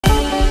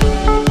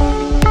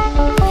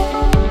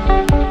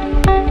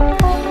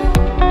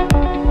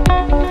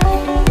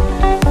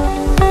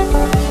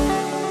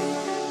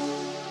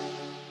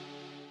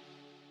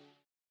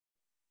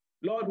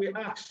we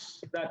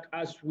ask that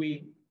as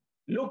we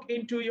look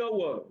into your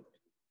word,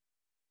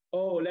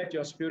 oh, let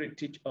your spirit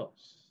teach us.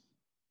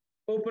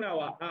 Open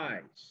our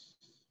eyes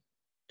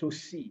to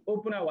see,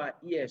 open our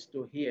ears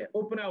to hear,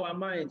 open our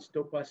minds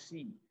to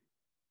perceive,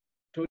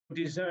 to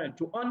discern,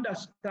 to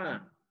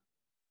understand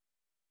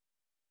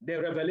the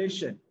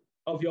revelation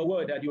of your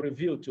word that you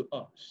reveal to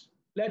us.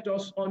 Let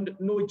us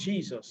know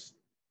Jesus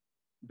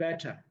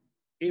better,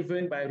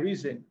 even by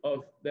reason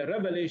of the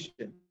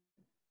revelation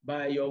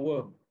by your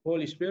word.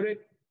 Holy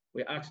Spirit,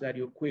 we ask that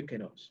you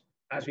quicken us.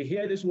 As we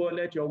hear this word,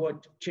 let your word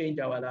change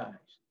our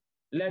lives.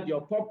 Let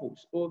your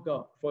purpose, oh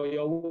God, for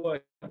your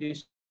word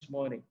this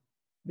morning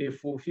be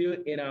fulfilled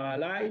in our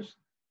lives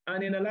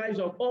and in the lives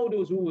of all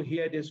those who will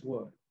hear this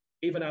word,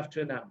 even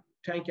after now.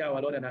 Thank you,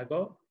 our Lord and our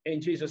God. In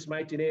Jesus'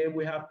 mighty name,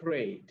 we have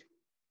prayed.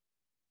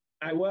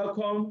 I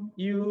welcome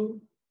you,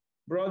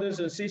 brothers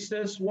and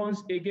sisters,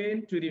 once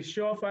again to the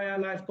Surefire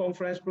Life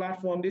Conference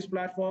platform, this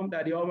platform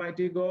that the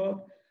Almighty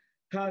God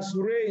has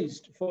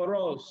raised for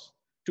us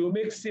to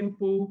make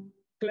simple,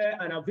 clear,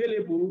 and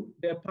available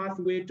the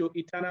pathway to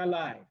eternal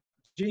life.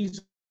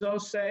 Jesus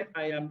said,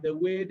 I am the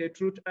way, the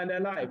truth, and the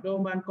life. No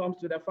man comes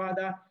to the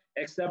Father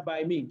except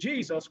by me.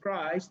 Jesus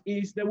Christ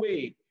is the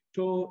way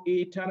to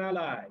eternal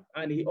life.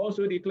 And he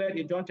also declared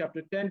in John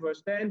chapter 10,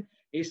 verse 10,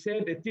 he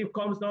said, the thief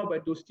comes not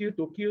but to steal,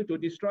 to kill, to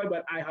destroy,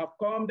 but I have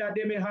come that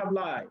they may have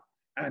life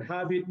and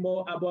have it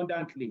more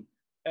abundantly.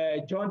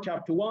 John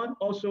chapter 1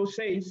 also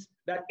says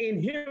that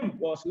in him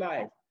was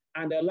life,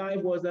 and the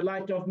life was the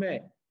light of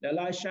men. The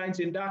light shines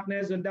in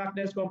darkness, and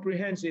darkness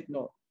comprehends it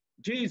not.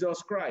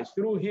 Jesus Christ,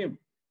 through him,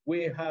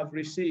 we have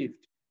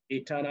received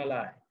eternal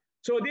life.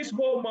 So this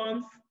whole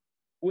month,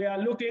 we are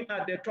looking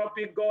at the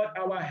topic, God,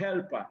 our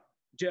helper,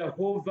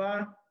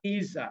 Jehovah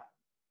𝐻𝐿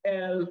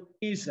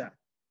𝐻𝐿.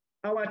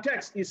 Our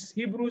text is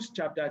Hebrews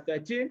chapter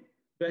 13,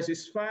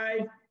 verses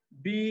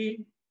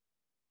 5b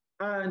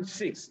and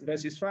 6,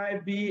 verses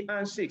 5b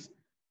and 6.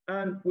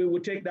 And we will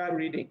take that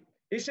reading.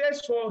 It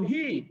says, for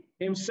he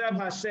himself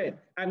has said,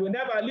 I will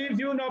never leave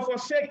you nor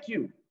forsake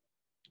you.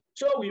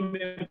 So we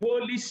may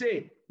boldly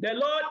say, the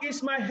Lord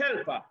is my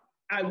helper.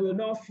 I will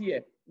not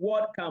fear.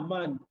 What can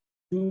man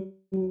do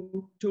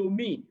to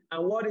me?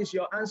 And what is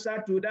your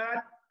answer to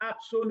that?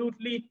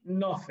 Absolutely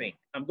nothing.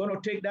 I'm going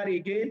to take that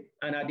again,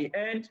 and at the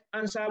end,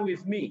 answer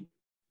with me.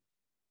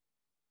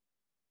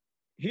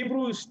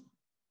 Hebrews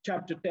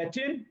chapter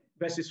 13,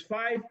 verses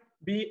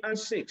 5b and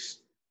 6.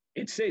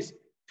 It says,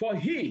 for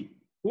he,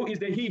 who is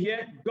the he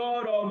here?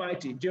 God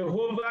Almighty,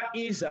 Jehovah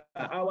is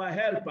our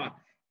helper,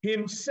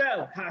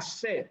 himself has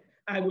said,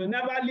 I will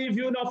never leave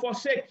you nor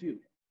forsake you.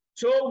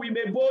 So we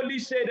may boldly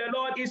say, the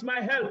Lord is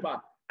my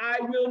helper. I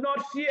will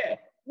not fear.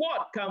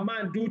 What can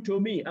man do to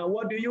me? And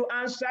what do you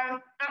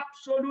answer?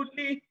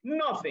 Absolutely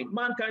nothing.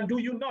 Man can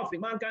do you nothing.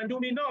 Man can do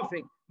me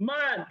nothing.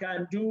 Man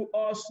can do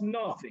us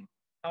nothing.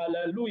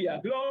 Hallelujah.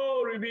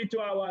 Glory be to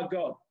our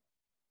God.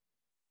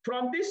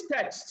 From these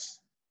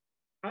texts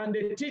and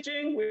the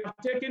teaching we have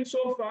taken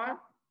so far,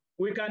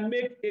 we can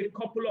make a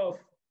couple of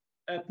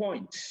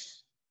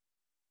points.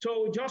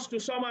 So just to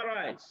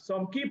summarize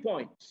some key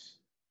points.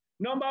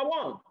 Number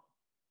one,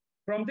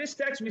 from this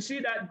text, we see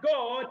that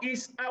God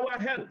is our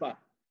helper.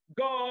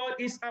 God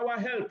is our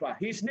helper.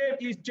 His name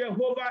is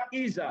Jehovah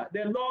𝐻𝐿,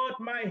 the Lord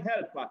my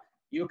helper.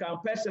 You can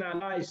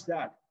personalize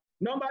that.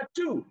 Number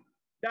two,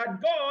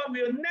 that God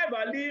will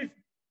never leave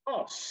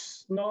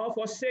us nor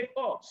forsake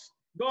us.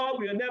 God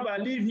will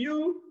never leave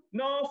you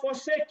nor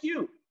forsake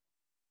you.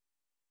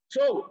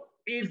 So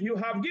if you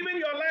have given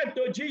your life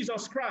to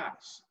Jesus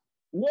Christ,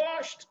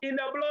 washed in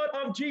the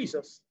blood of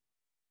Jesus,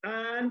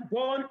 and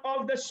born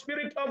of the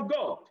Spirit of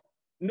God,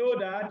 know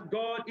that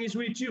God is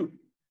with you.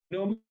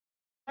 No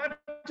matter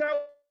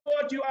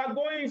what you are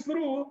going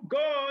through,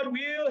 God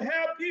will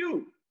help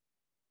you.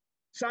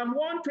 Psalm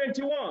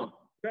 121,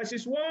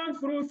 verses 1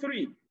 through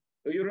 3.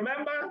 Do you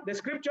remember? The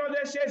scripture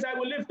there says, I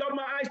will lift up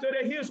my eyes to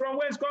the hills, from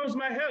whence comes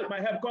my help.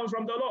 My help comes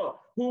from the Lord,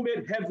 who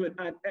made heaven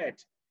and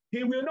earth.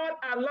 He will not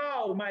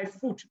allow my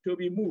foot to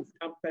be moved.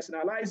 I'm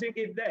personalizing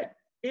it there.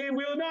 He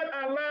will not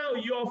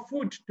allow your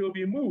foot to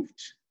be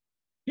moved.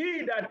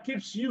 He that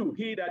keeps you,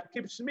 he that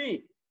keeps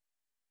me,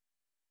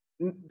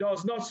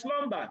 does not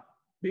slumber.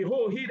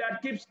 Behold, he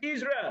that keeps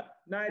Israel,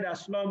 neither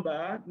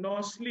slumber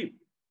nor sleep.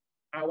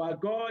 Our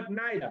God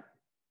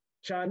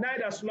shall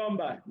neither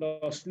slumber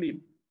nor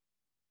sleep.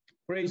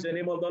 Praise the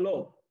name of the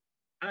Lord.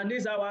 And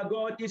this our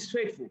God is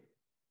faithful.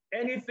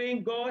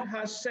 Anything God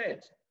has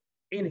said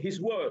in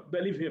his word,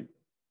 believe him.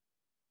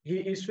 He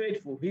is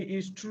faithful. He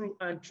is true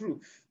and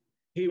truth.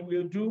 He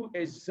will do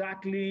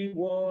exactly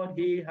what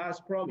he has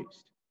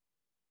promised.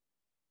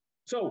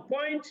 So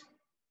point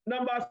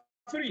number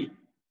 3,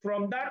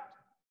 from that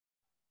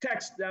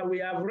text that we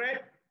have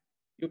read,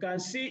 you can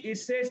see it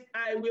says,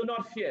 I will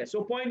not fear.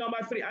 So point number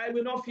 3, I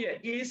will not fear,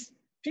 is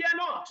fear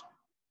not.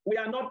 We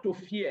are not to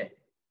fear.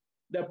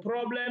 The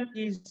problem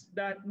is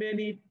that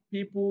many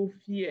people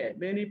fear.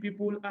 Many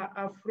people are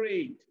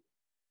afraid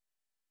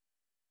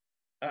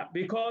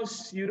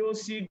because you don't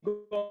see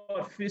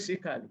God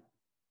physically.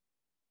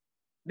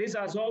 This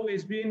has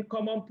always been a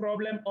common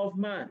problem of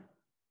man,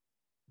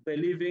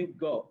 believing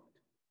God.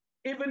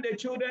 Even the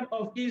children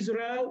of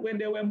Israel, when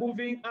they were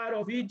moving out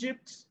of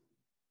Egypt,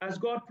 as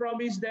God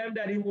promised them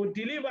that he would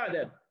deliver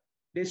them,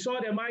 they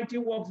saw the mighty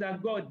works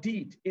that God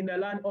did in the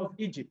land of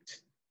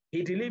Egypt.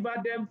 He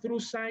delivered them through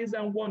signs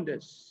and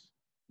wonders.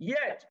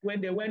 Yet,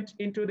 when they went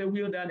into the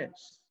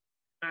wilderness,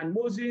 and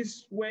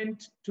Moses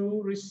went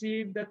to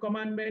receive the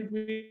commandment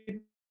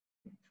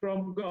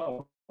from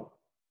God,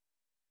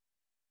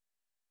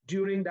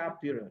 during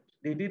that period,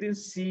 they didn't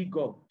see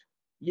God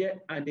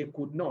yet, and they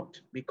could not.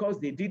 Because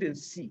they didn't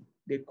see,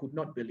 they could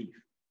not believe.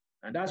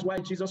 And that's why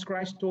Jesus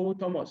Christ told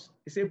Thomas,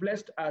 he said,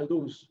 blessed are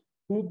those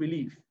who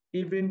believe,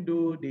 even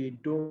though they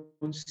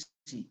don't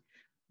see.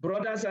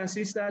 Brothers and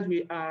sisters,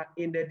 we are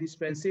in the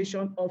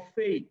dispensation of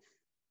faith.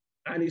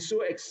 And it's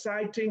so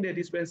exciting, the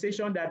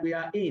dispensation that we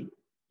are in.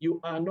 You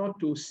are not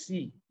to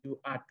see, you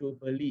are to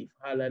believe.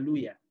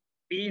 Hallelujah.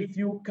 If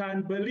you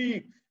can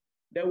believe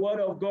the word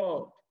of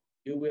God,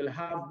 you will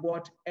have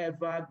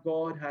whatever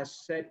God has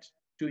said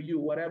to you,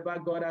 whatever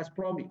God has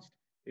promised,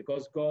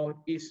 because God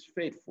is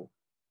faithful.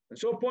 And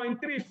so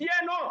point 3, fear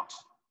not.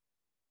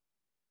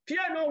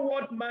 Fear not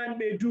what man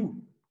may do.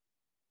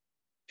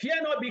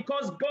 Fear not,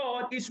 because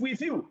God is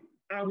with you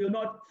and will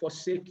not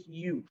forsake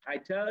you. I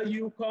tell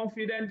you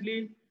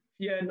confidently,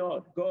 fear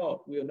not, God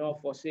will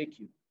not forsake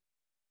you.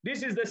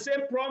 This is the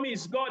same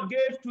promise God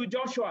gave to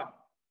Joshua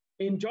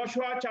in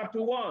Joshua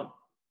chapter 1,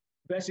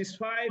 verses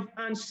 5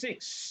 and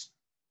 6.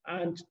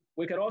 And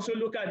we can also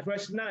look at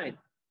verse 9.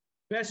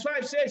 Verse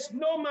 5 says,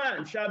 no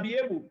man shall be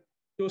able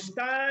to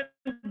stand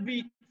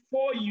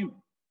before you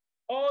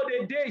all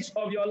the days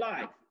of your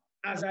life.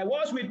 As I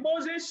was with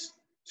Moses,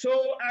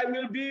 so I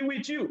will be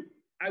with you.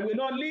 I will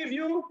not leave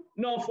you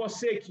nor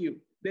forsake you.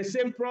 The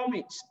same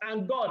promise,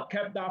 and God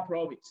kept that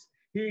promise.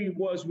 He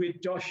was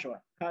with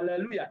Joshua.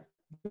 Hallelujah.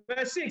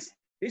 Verse 6,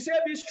 he said,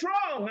 be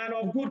strong and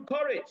of good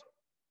courage,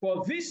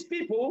 for these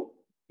people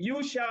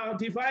you shall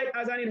divide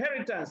as an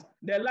inheritance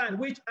the land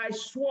which I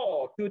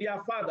swore to their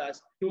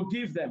fathers to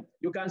give them.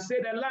 You can say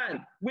the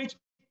land which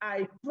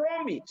I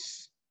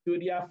promised to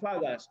their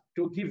fathers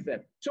to give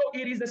them. So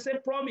it is the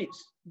same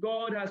promise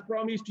God has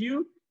promised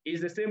you.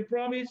 It's the same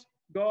promise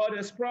God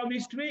has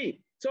promised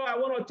me. So I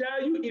want to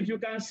tell you, if you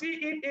can see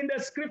it in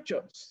the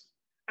scriptures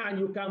and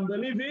you can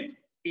believe it,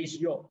 it's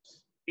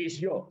yours.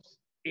 It's yours.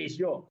 It's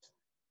yours.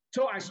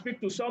 So I speak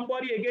to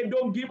somebody again,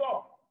 don't give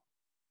up.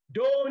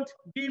 Don't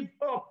give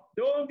up.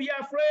 Don't be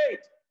afraid.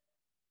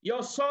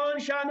 Your son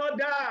shall not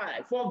die.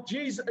 For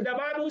Jesus, the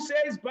Bible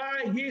says,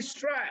 by his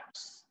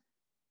stripes,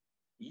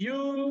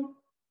 you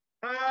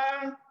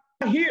are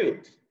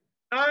healed.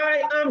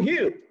 I am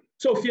healed.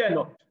 So fear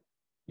not.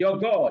 Your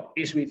God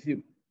is with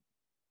you.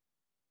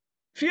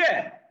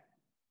 Fear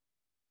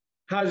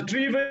has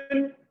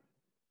driven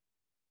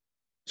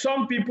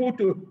some people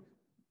to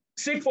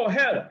seek for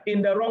help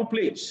in the wrong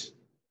place.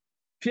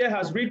 Fear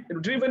has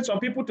driven some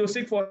people to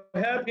seek for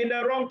help in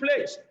the wrong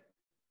place,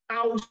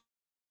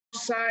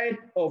 outside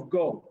of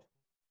God.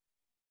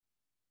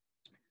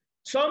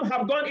 Some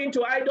have gone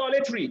into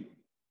idolatry,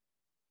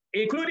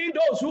 including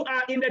those who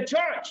are in the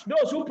church,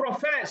 those who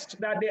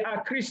professed that they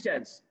are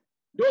Christians,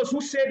 those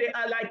who say they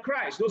are like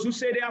Christ, those who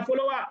say they are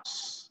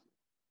followers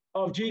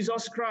of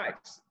Jesus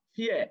Christ.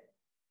 Fear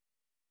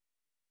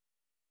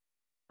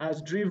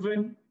has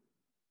driven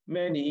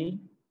many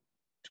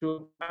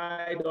to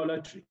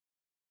idolatry.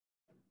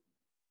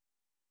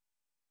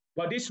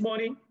 But this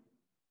morning,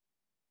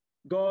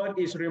 God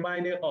is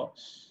reminding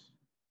us,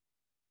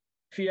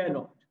 fear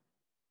not.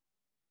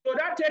 So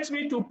that takes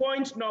me to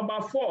point number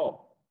 4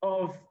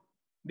 of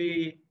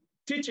the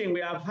teaching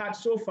we have had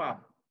so far.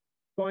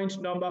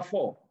 Point number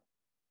 4.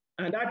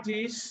 And that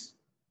is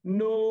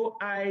no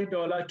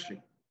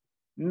idolatry.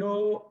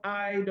 No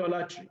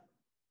idolatry.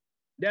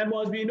 There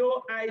must be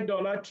no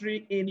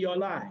idolatry in your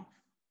life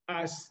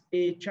as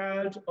a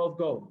child of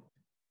God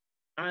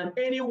and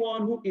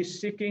anyone who is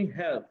seeking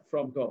help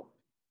from God.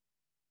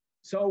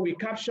 So we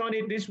caption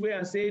it this way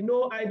and say,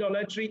 no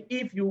idolatry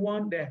if you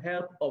want the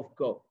help of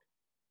God.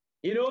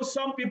 You know,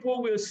 some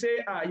people will say,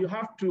 you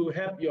have to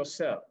help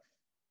yourself.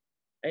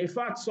 In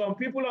fact, some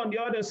people on the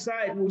other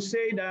side will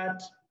say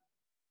that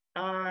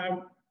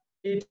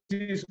it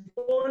is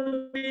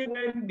only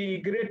when the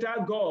greater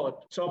God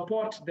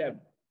supports them,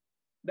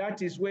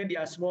 that is when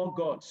their small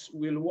gods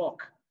will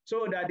work,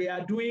 so that they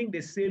are doing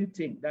the same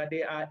thing, that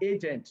they are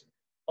agents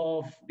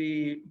of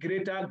the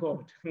greater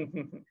God.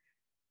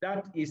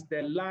 That is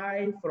the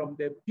lie from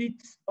the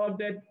pit of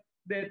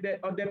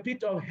the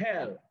pit of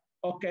hell,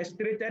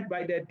 orchestrated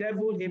by the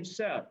devil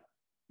himself.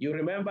 You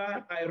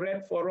remember I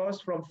read for us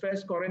from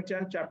 1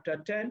 Corinthians chapter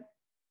 10.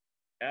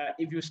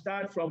 If you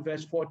start from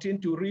verse 14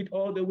 to read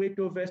all the way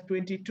to verse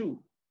 22,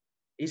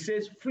 it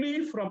says,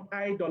 flee from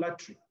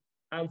idolatry.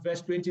 And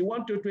verse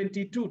 21 to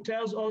 22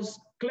 tells us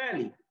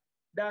clearly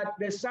that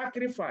the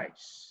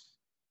sacrifice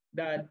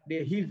that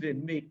the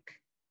heathen make,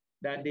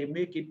 that they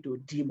make it to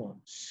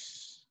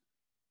demons.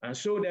 And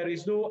so there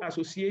is no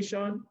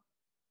association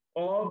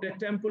of the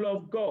temple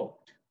of God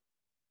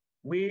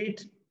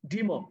with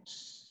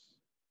demons.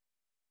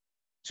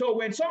 So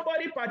when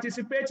somebody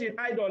participates in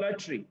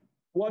idolatry,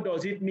 what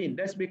does it mean?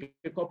 Let's make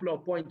a couple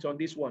of points on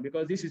this one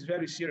because this is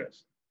very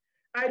serious.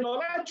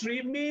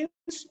 Idolatry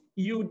means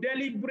you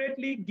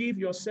deliberately give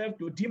yourself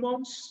to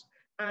demons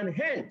and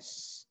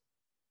hence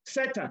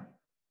Satan.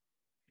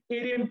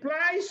 It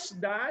implies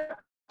that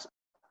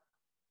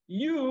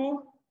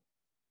you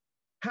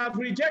have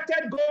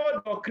rejected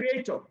God or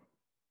Creator.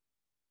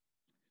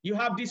 You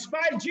have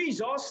despised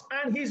Jesus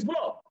and his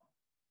blood.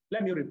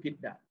 Let me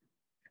repeat that.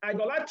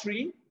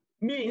 Idolatry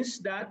means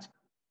that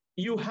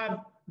you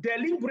have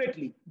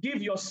deliberately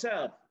give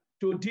yourself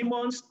to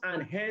demons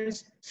and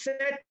hence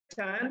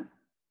Satan.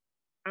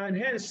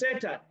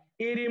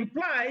 It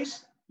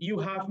implies you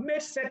have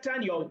made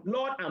Satan your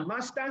Lord and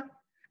Master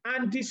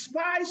and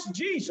despise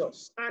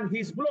Jesus and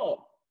his blood,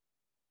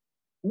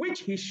 which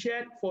he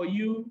shed for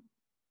you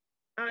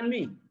and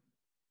me,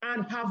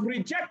 and have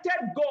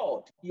rejected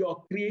God,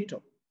 your Creator.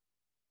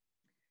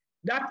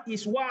 That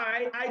is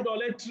why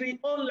idolatry,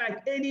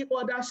 unlike any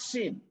other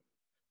sin,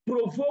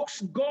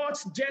 provokes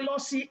God's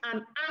jealousy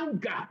and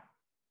anger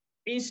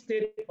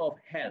instead of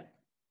help.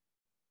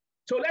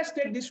 So let's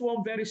take this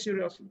one very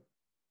seriously.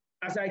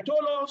 As I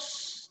told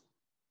us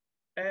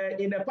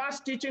in the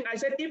past teaching, I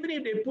said, even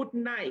if they put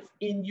knife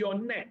in your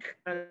neck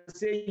and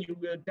say you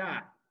will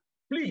die,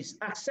 please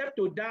accept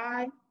to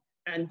die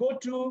and go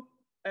to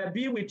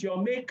be with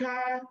your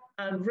Maker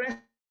and rest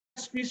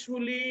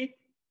peacefully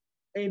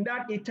in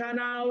that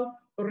eternal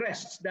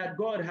rest that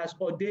God has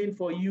ordained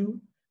for you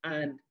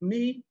and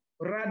me,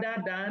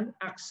 rather than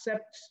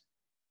accept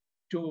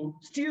to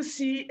still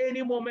see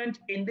any moment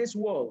in this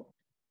world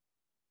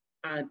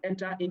and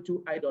enter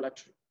into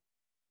idolatry.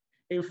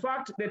 In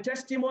fact, the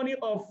testimony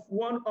of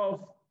one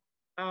of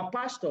our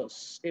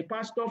pastors, a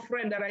pastor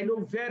friend that I know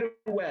very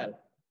well,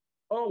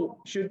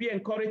 should be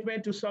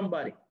encouragement to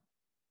somebody.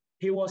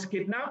 He was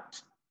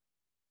kidnapped,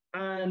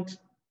 and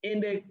in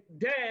the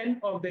den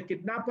of the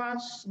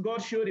kidnappers,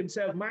 God showed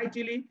himself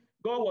mightily.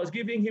 God was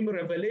giving him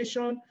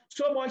revelation,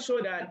 so much so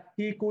that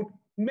he could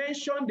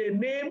mention the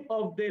name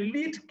of the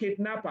lead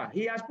kidnapper.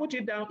 He has put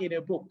it down in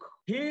a book.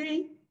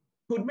 He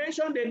could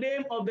mention the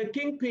name of the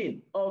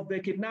kingpin of the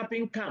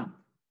kidnapping camp.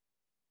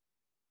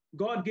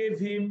 God gave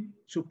him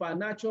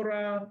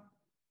supernatural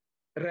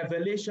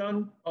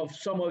revelation of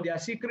some of their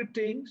secret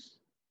things.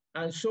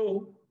 And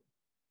so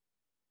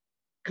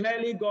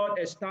clearly God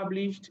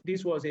established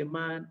this was a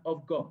man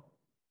of God.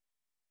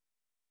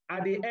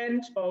 At the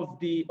end of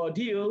the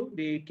ordeal,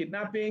 the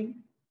kidnapping,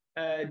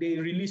 they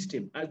released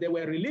him. As they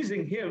were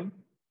releasing him,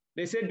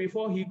 they said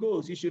before he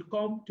goes, he should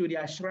come to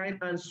their shrine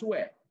and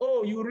swear.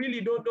 Oh, you really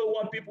don't know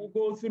what people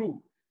go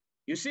through.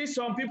 You see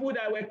some people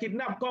that were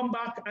kidnapped come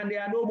back and they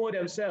are no more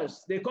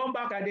themselves. They come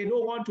back and they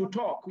don't want to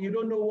talk. You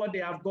don't know what they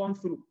have gone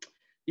through.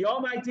 The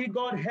Almighty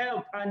God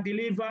help and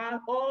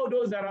deliver all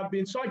those that have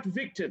been such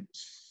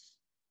victims.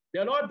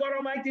 The Lord God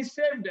Almighty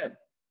save them.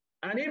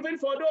 And even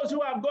for those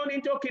who have gone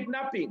into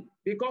kidnapping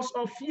because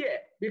of fear,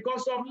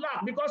 because of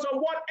lack, because of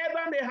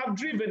whatever may have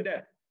driven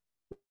them,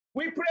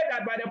 we pray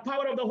that by the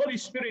power of the Holy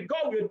Spirit,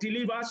 God will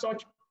deliver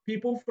such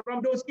people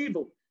from those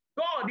evil.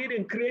 God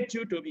didn't create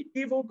you to be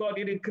evil. God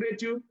didn't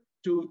create you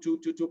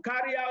to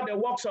carry out the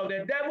works of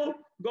the devil.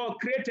 God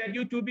created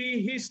you to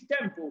be his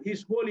temple,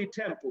 his holy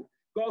temple.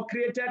 God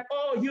created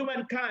all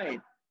humankind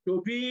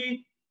to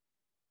be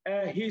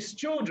his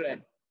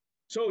children.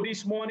 So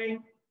this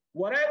morning,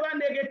 whatever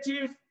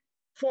negative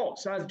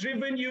force has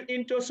driven you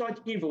into such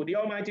evil, the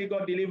Almighty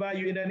God deliver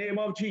you in the name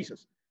of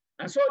Jesus.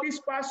 And so this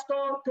pastor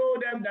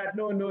told them that,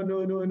 no,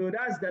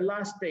 that's the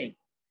last thing.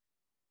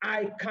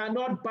 I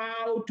cannot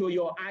bow to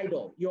your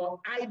idol.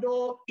 Your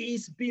idol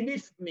is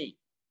beneath me.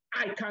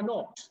 I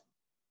cannot.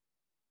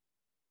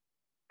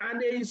 And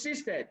they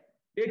insisted.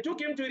 They took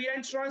him to the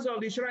entrance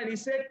of the shrine. He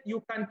said,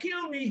 you can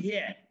kill me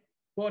here,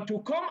 but to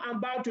come and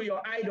bow to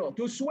your idol,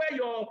 to swear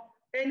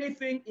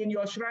anything in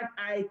your shrine,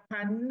 I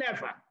can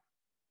never.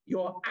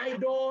 Your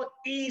idol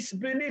is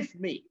beneath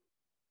me.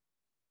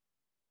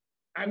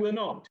 I will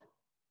not.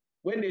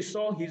 When they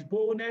saw his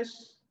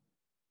boldness,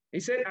 he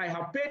said, I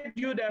have paid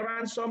you the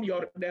ransom.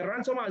 The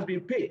ransom has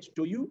been paid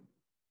to you.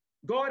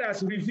 God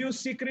has revealed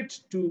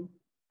secrets to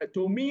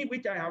me,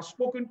 which I have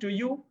spoken to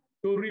you,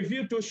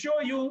 to show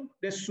you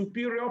the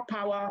superior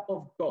power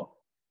of God.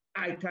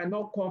 I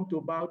cannot come to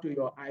bow to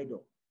your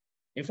idol.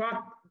 In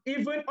fact,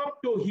 even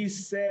up to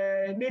his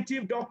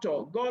native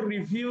doctor, God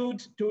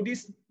revealed to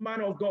this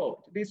man of God,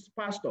 this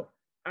pastor,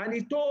 and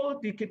he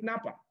told the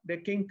kidnapper, the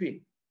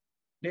kingpin,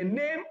 the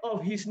name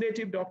of his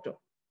native doctor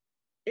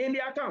in the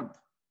account.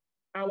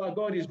 Our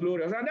God is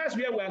glorious. And that's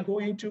where we are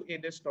going to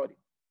in this study.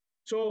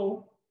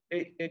 So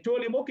they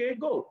told him, okay,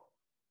 go.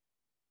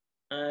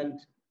 And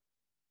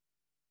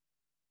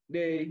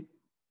they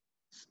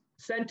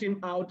sent him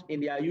out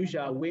in their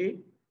usual way,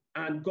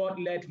 and God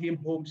led him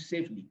home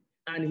safely.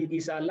 And he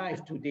is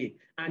alive today,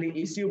 and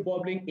he is still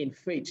bubbling in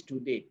faith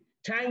today.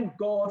 Thank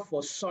God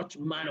for such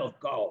man of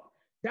God.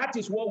 That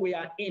is what we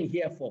are in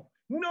here for.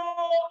 No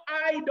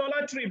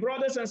idolatry,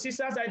 brothers and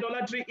sisters.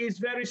 Idolatry is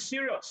very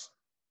serious.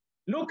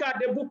 Look at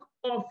the book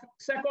of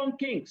 2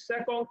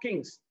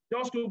 Kings.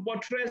 just to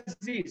buttress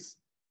this,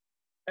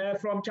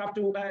 from 2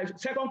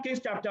 Kings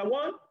chapter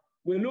 1,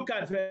 we'll look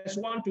at verse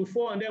 1 to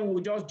 4, and then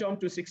we'll just jump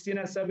to 16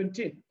 and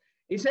 17.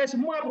 It says,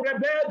 Moab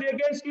rebelled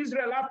against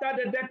Israel after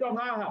the death of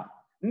Ahab.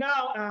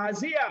 Now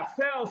Ahaziah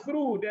fell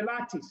through the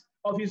lattice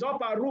of his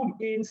upper room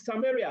in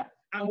Samaria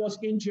and was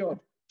injured.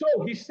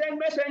 So he sent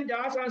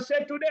messengers and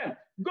said to them,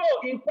 go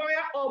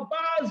inquire of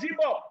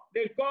𝐵𝑎𝑙-zebub,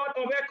 the god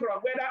of Ekron,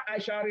 whether I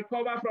shall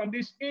recover from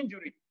this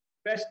injury.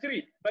 Verse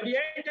 3, but the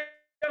angel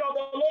of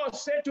the Lord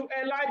said to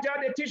Elijah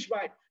the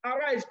Tishbite,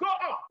 arise, go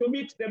up to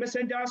meet the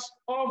messengers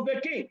of the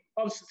king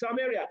of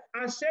Samaria,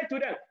 and said to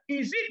them,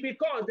 is it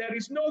because there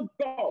is no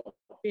God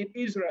in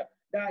Israel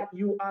that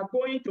you are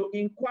going to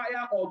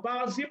inquire of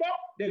𝐵AL-zebub,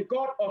 the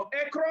god of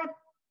Ekron?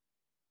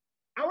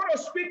 I want to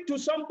speak to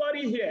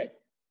somebody here.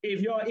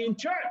 If you're in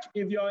church,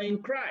 if you're in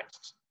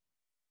Christ,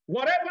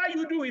 whatever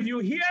you do, if you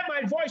hear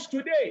my voice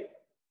today,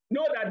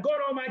 know that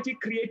God Almighty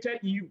created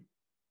you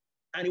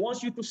and he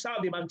wants you to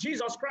serve him, and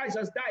Jesus Christ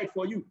has died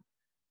for you.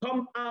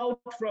 Come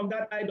out from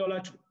that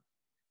idolatry.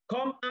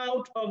 Come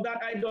out of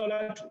that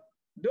idolatry.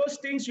 Those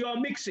things you are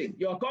mixing,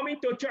 you're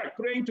coming to church,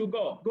 praying to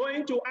God,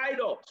 going to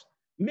idols,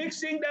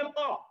 mixing them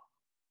up.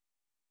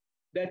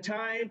 The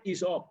time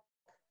is up.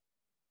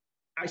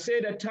 I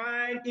say the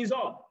time is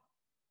up.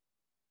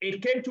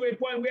 It came to a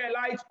point where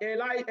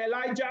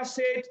Elijah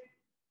said,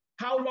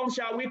 how long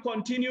shall we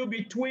continue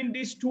between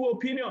these two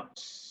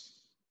opinions?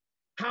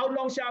 How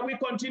long shall we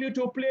continue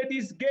to play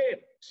these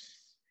games?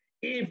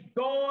 If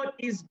God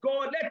is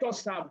God, let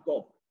us serve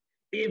God.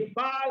 If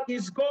Baal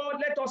is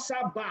God, let us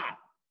serve Baal.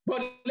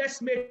 But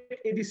let's make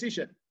a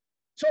decision.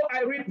 So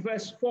I read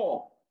verse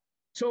 4.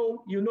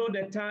 So you know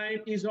the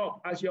time is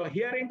up as you're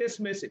hearing this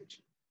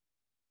message.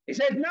 It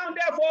says, now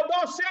therefore,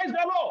 thus says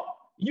the Lord,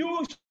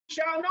 you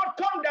shall not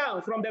come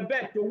down from the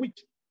bed to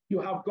which you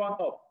have gone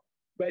up,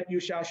 but you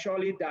shall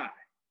surely die.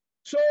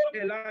 So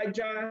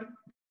Elijah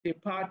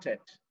departed.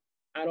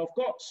 And of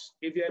course,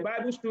 if you're a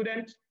Bible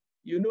student,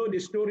 you know the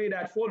story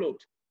that followed.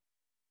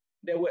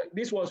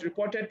 This was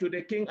reported to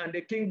the king, and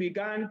the king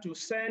began to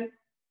send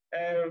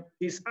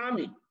his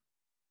army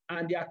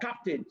and their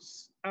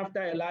captains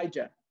after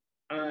Elijah.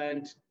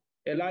 And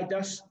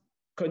Elijah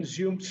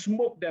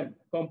smoked them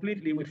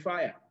completely with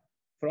fire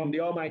from the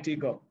Almighty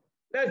God.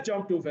 Let's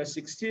jump to verse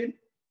 16.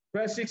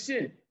 Verse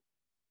 16.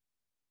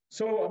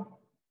 So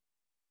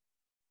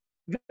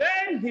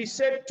then he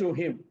said to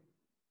him,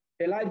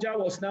 Elijah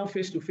was now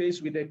face to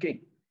face with the king.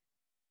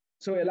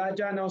 So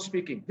Elijah now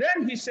speaking.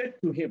 Then he said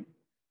to him,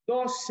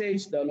 thus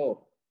says the Lord,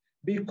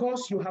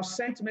 because you have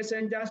sent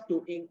messengers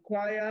to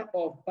inquire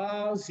of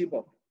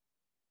𝐵AL-zebub,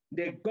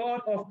 the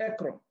god of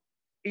Ekron,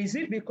 is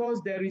it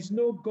because there is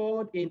no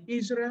God in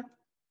Israel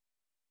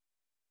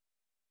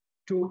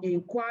to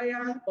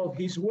inquire of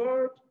his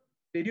word?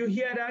 Did you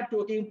hear that?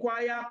 To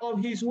inquire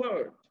of his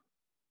word.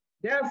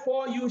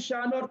 Therefore you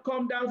shall not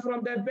come down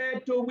from the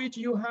bed to which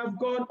you have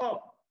gone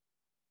up,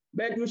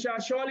 but you shall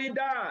surely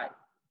die.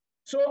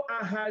 So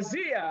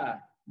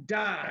Ahaziah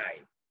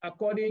died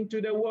according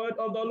to the word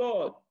of the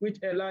Lord, which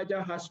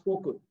Elijah has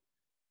spoken.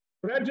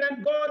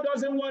 Brethren, God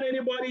doesn't want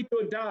anybody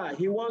to die.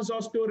 He wants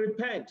us to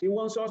repent. He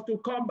wants us to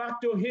come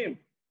back to him.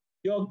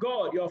 Your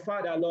God, your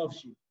Father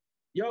loves you.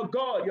 Your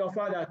God, your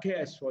Father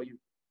cares for you.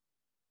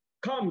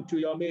 Come to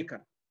your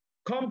Maker.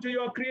 Come to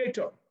your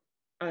Creator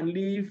and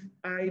leave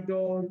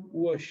idol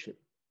worship.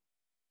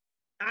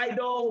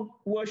 Idol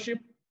worship,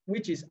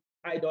 which is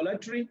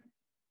idolatry,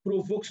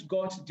 provokes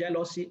God's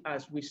jealousy,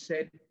 as we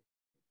said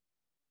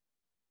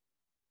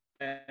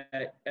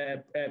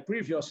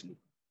previously.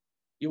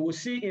 You will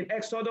see in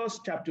Exodus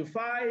chapter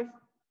 5,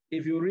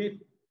 if you read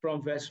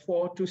from verse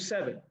 4 to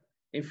 7.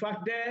 In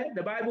fact, there,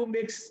 the Bible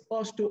makes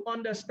us to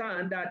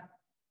understand that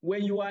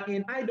when you are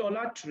in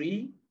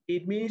idolatry,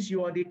 it means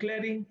you are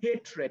declaring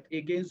hatred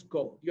against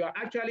God. You are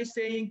actually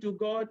saying to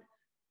God,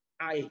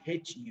 I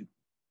hate you.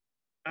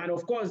 And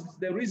of course,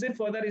 the reason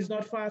for that is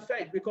not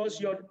far-fetched,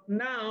 because you're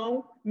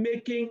now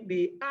making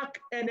the arch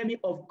enemy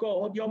of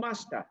God your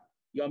master.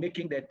 You're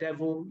making the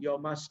devil your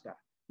master.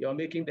 You're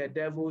making the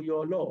devil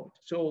your Lord.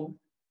 So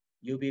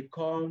you make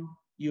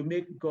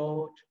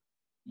God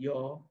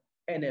your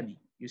enemy.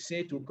 You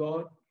say to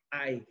God,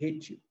 I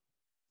hate you.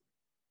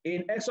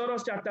 In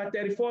Exodus chapter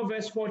 34,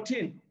 verse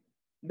 14,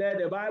 there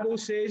the Bible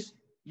says,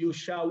 you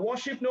shall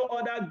worship no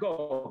other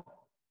God,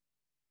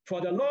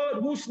 for the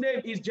Lord whose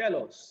name is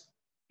jealous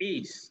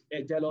is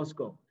a jealous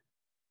God.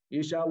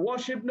 You shall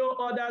worship no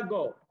other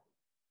God,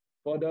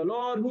 for the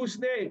Lord whose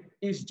name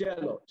is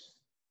jealous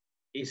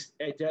is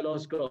a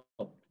jealous God.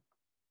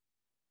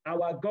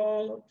 Our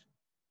God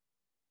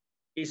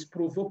is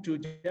provoked to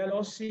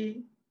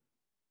jealousy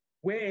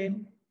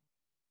when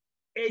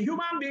a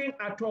human being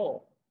at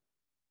all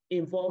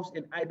involves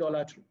in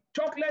idolatry.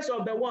 Talk less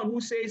of the one who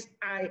says,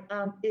 I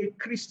am a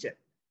Christian.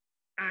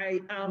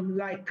 I am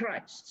like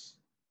Christ.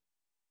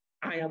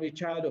 I am a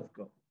child of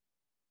God.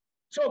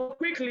 So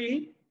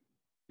quickly,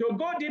 to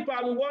go deeper,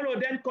 we want to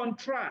then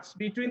contrast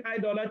between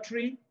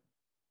idolatry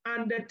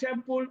and the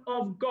temple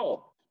of God,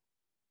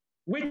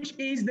 which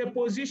is the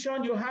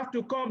position you have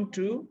to come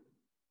to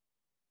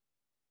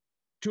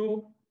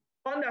to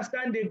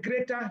understand the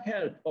greater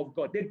help of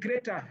God, the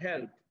greater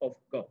help of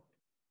God.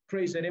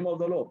 Praise the name of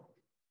the Lord.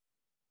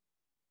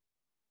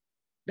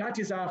 That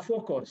is our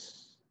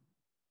focus.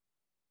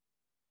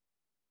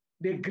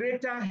 The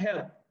greater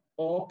help,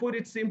 or put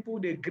it simple,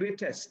 the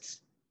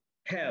greatest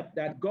help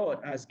that God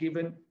has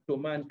given to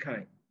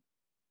mankind.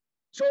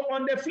 So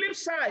on the flip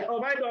side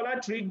of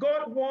idolatry,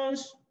 God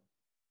wants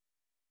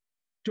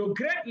to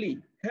greatly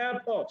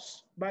help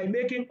us by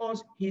making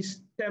us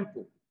his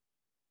temple.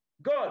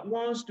 God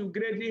wants to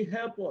greatly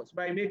help us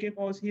by making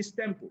us his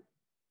temple.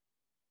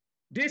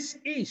 This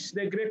is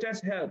the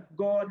greatest help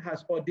God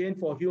has ordained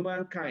for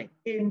humankind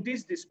in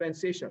this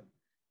dispensation.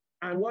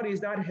 And what is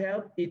that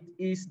help? It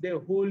is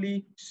the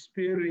Holy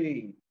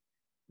Spirit.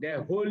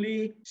 The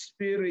Holy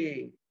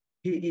Spirit,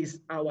 he is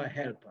our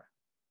helper.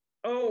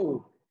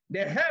 Oh,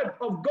 the help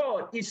of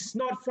God is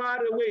not far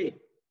away.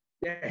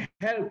 The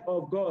help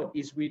of God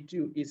is with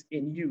you, is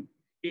in you,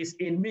 is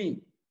in me.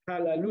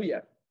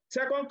 Hallelujah. 2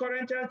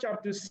 Corinthians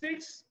chapter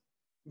 6,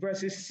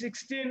 verses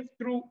 16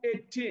 through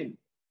 18.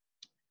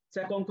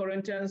 2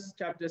 Corinthians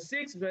chapter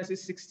 6,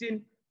 verses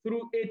 16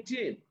 through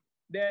 18.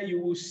 There you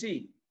will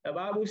see, the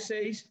Bible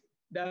says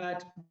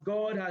that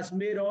God has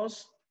made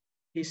us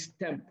his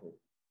temple.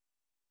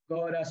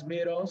 God has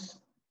made us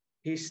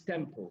his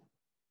temple.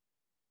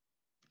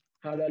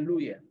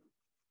 Hallelujah.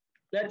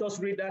 Let us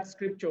read that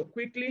scripture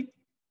quickly.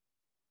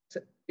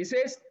 It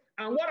says,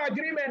 and what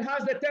agreement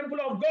has the temple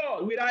of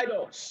God with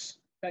idols?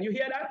 Can you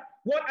hear that?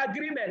 What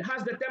agreement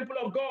has the temple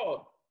of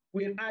God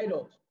with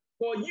idols?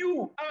 For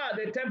you are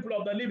the temple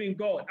of the living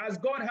God. As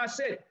God has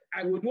said,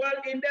 I will dwell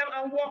in them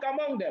and walk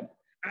among them.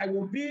 I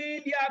will be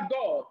their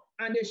God,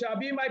 and they shall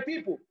be my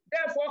people.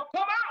 Therefore,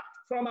 come out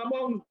from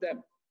among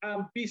them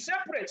and be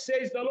separate,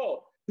 says the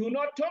Lord. Do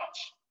not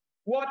touch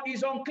what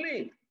is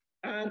unclean,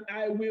 and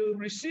I will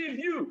receive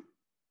you.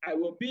 I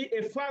will be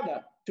a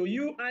father to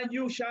you, and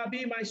you shall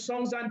be my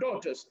sons and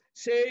daughters,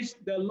 says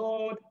the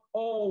Lord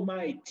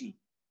Almighty.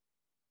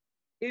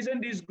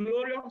 Isn't this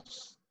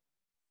glorious?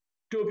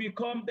 To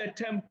become the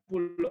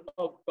temple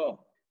of God,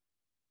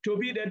 to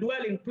be the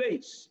dwelling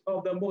place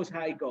of the Most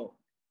High God.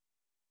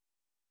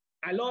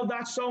 I love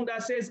that song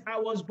that says, I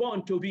was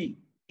born to be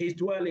his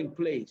dwelling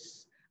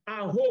place,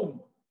 a home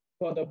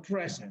for the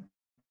presence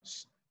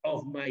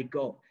of my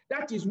God.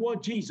 That is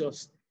what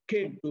Jesus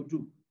came to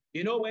do.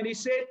 You know, when he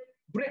said,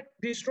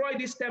 destroy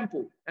this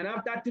temple, and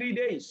after 3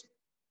 days,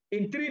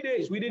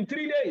 within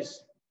 3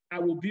 days, I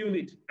will build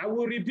it. I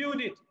will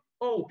rebuild it.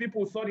 Oh,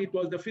 people thought it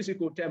was the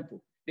physical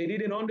temple. They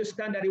didn't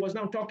understand that he was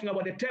now talking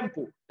about the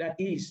temple that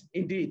is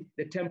indeed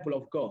the temple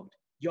of God.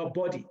 Your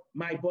body,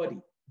 my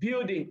body,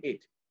 building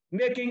it,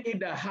 making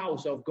it the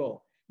house of God.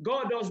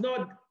 God does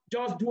not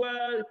just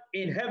dwell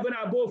in heaven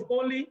above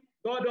only.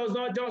 God does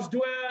not just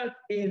dwell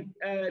in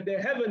the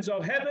heavens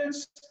of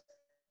heavens.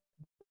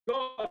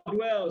 God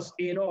dwells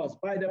in us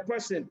by the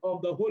person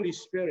of the Holy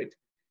Spirit.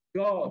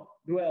 God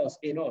dwells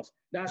in us.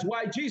 That's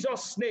why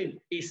Jesus' name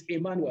is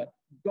Emmanuel,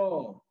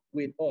 God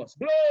with us.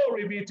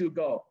 Glory be to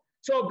God.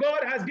 So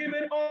God has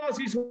given us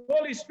his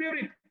Holy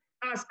Spirit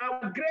as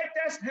our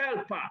greatest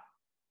helper.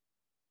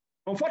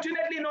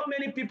 Unfortunately, not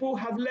many people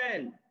have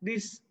learned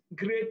this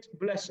great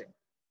blessing,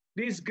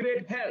 this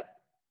great help,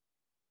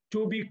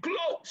 to be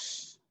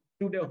close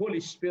to the Holy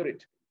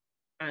Spirit.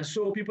 And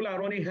so people are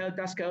running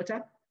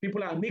helter-skelter.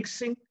 People are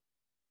mixing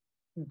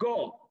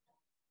God,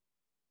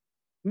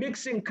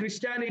 mixing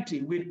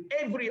Christianity with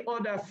every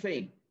other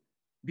thing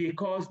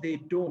because they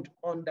don't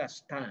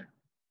understand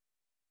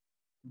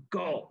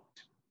God.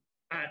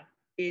 And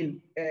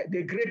in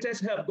the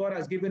greatest help God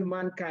has given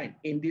mankind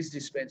in this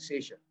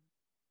dispensation.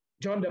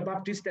 John the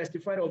Baptist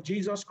testified of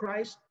Jesus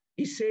Christ.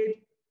 He said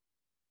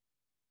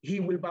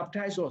he will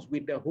baptize us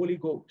with the Holy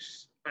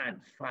Ghost and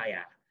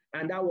fire.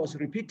 And that was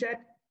repeated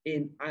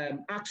in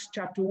Acts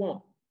chapter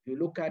 1. If you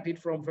look at it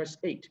from verse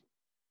 8.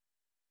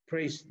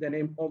 Praise the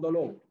name of the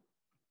Lord.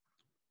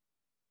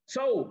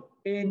 So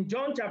in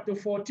John chapter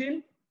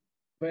 14,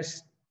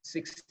 verses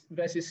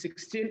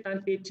 16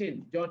 and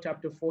 18, John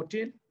chapter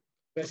 14,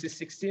 verses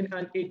 16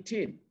 and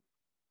 18.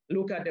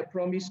 Look at the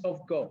promise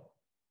of God.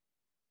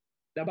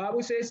 The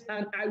Bible says,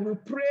 and I will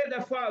pray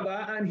the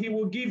Father, and he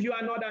will give you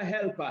another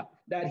helper,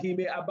 that he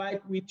may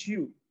abide with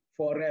you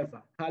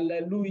forever.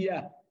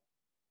 Hallelujah.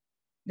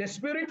 The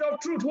Spirit of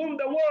truth, whom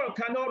the world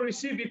cannot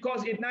receive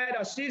because it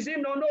neither sees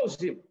him nor knows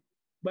him.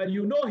 But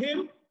you know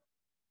him,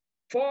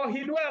 for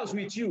he dwells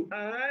with you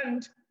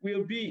and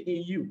will be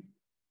in you.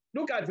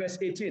 Look at verse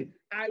 18.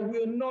 I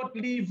will not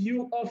leave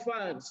you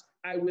orphans.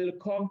 I will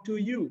come to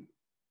you.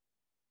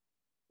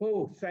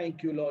 Oh,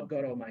 thank you, Lord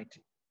God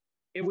Almighty.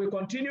 If we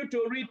continue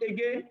to read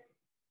again,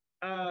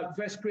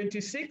 verse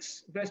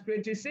 26,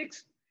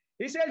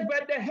 he says,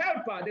 but the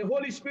helper, the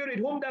Holy Spirit,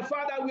 whom the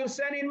Father will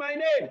send in my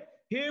name,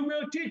 he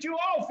will teach you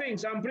all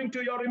things and bring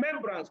to your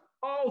remembrance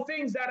all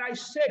things that I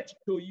said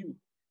to you.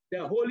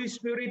 The Holy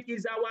Spirit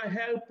is our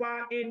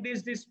helper in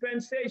this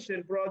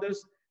dispensation,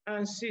 brothers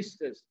and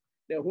sisters.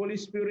 The Holy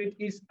Spirit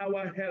is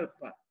our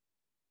helper.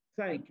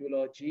 Thank you,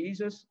 Lord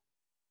Jesus.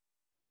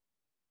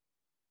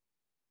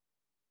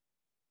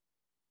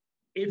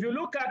 If you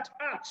look at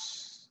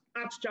Acts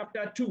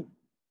chapter 2,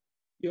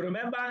 you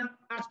remember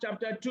Acts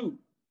chapter 2,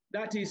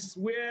 that is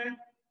where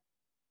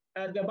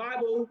the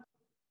Bible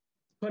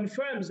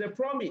confirms the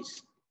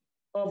promise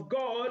of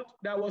God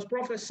that was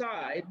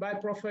prophesied by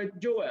prophet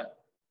Joel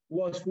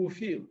was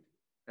fulfilled.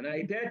 And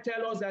I dare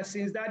tell us that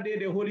since that day,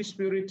 the Holy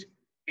Spirit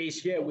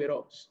is here with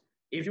us.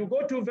 If you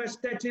go to verse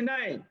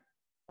 39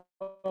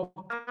 of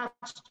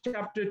Acts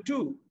chapter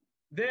 2,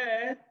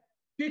 there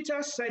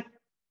Peter said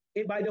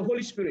by the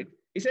Holy Spirit,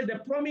 he said, the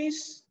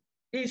promise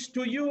is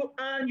to you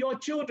and your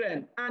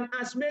children, and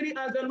as many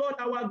as the Lord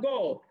our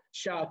God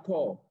shall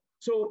call.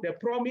 So the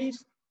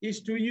promise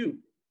is to you,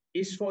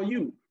 is for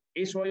you,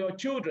 is for your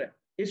children,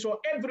 is for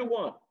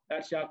everyone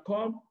that shall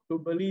come to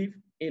believe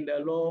in the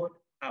Lord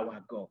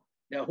our God.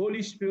 The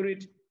Holy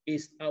Spirit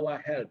is our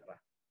helper.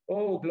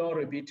 Oh,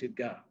 glory be to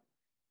God.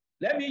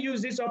 Let me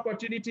use this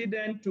opportunity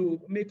then to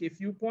make a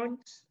few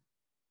points.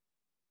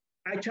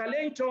 I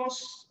challenged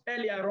us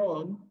earlier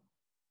on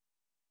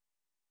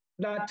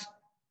that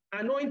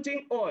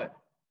anointing oil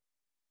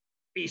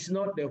is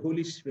not the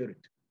Holy Spirit.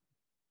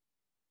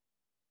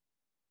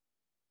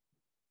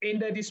 In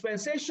the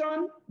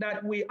dispensation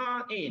that we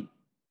are in,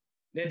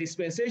 the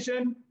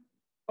dispensation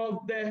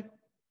of the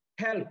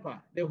helper,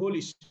 the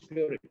Holy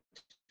Spirit,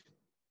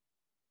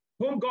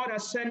 whom God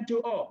has sent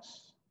to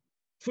us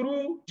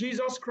through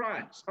Jesus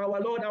Christ,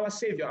 our Lord, our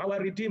Savior, our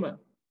Redeemer,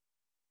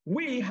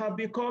 we have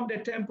become the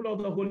temple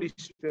of the Holy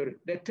Spirit,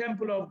 the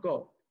temple of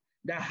God,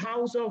 the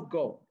house of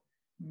God.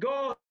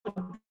 God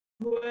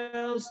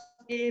dwells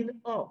in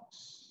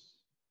us.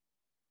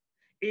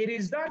 It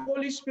is that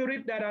Holy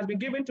Spirit that has been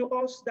given to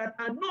us that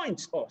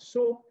anoints us.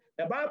 So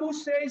the Bible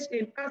says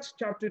in Acts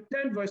chapter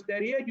 10, verse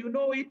 38, you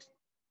know it,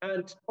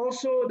 and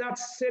also that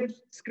same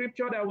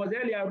scripture that was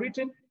earlier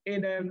written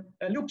in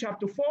Luke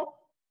chapter 4,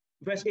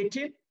 verse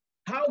 18,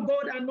 how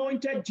God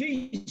anointed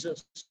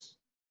Jesus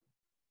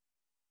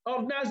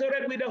of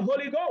Nazareth with the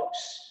Holy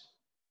Ghost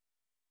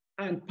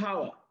and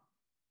power,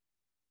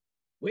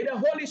 with the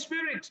Holy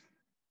Spirit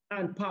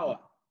and power,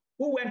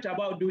 who went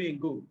about doing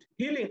good,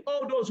 healing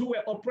all those who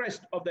were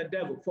oppressed of the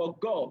devil, for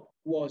God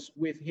was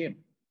with him.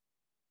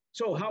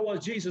 So how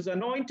was Jesus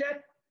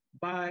anointed?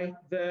 By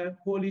the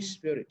Holy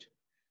Spirit.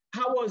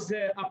 How was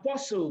the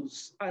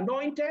apostles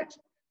anointed?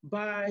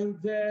 By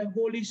the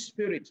Holy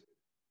Spirit.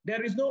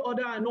 There is no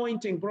other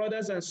anointing,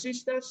 brothers and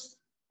sisters,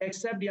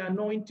 except the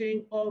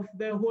anointing of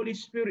the Holy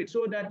Spirit,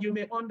 so that you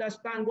may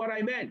understand what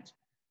I meant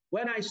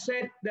when I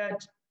said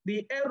that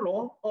the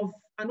error of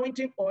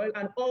anointing oil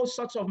and all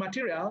sorts of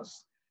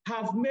materials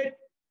have made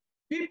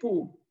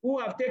people who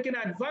have taken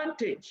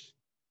advantage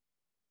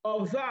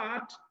of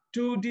that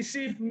to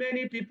deceive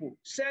many people,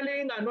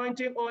 selling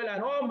anointing oil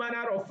and all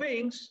manner of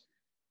things,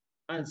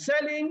 and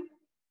selling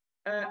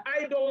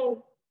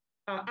idol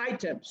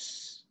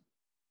items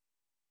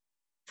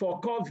for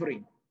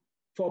covering,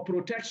 for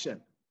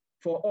protection,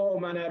 for all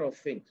manner of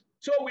things.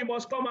 So we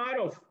must come out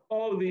of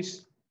all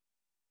this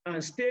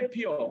and stay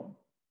pure.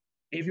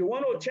 If you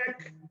want to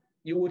check,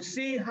 you would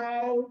see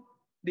how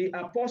the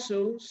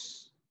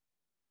apostles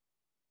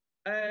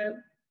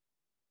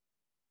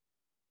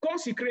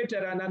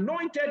consecrated and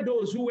anointed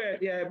those who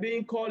were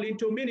being called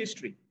into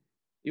ministry.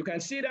 You can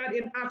see that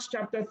in Acts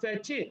chapter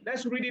 13.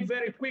 Let's read it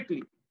very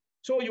quickly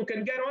so you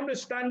can get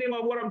understanding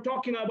of what I'm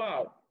talking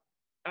about.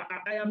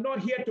 I am not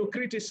here to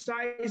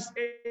criticize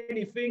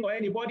anything or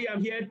anybody.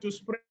 I'm here to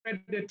spread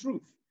the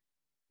truth,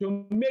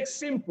 to make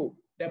simple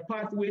the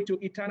pathway to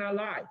eternal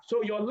life.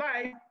 So your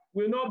life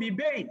will not be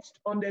based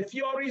on the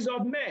theories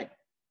of men,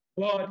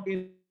 but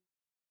in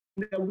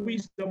the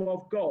wisdom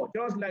of God.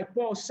 Just like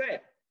Paul said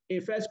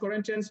in 1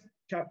 Corinthians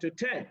chapter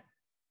 10.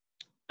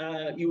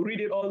 You read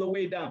it all the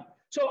way down.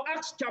 So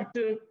Acts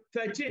chapter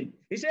 13,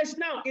 it says,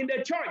 now in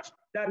the church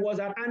that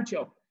was at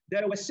Antioch,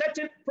 there were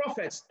certain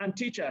prophets and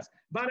teachers,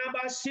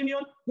 Barnabas,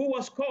 Simeon, who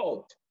was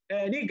called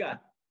Niger,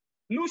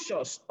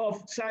 Lucius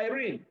of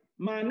Cyrene,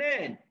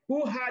 Manaen,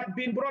 who had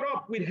been brought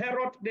up with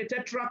Herod the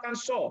Tetrarch and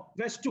Saul.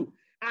 Verse 2,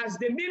 as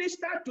they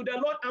ministered to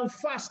the Lord and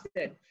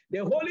fasted,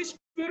 the Holy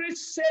Spirit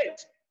said,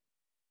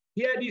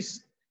 hear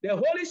this, the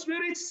Holy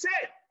Spirit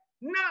said,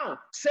 now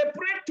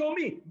separate to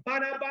me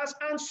Barnabas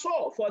and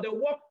Saul for the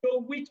work to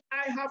which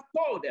I have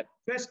called them.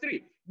 Verse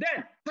 3,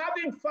 then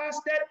having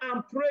fasted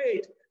and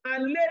prayed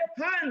and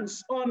laid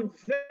hands on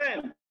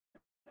them,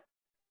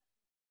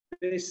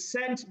 they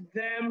sent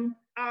them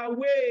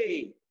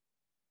away.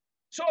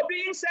 So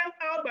being sent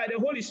out by the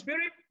Holy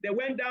Spirit, they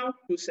went down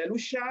to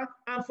Seleucia,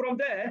 and from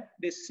there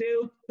they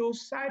sailed to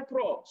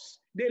Cyprus.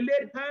 They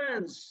laid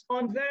hands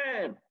on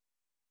them.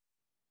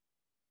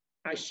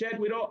 I shared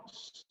with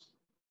us.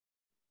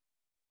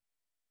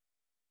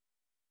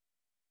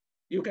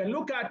 You can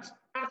look at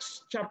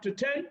Acts chapter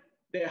 10,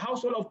 the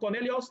household of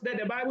Cornelius. Then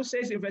the Bible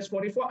says in verse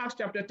 44, Acts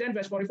chapter 10,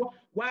 verse 44,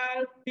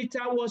 while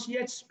Peter was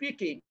yet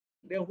speaking,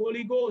 the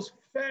Holy Ghost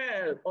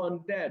fell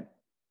on them.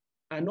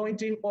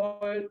 Anointing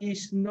oil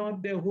is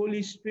not the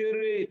Holy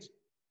Spirit.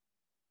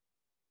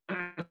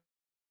 And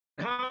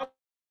how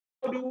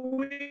do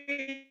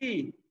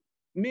we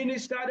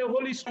Minister the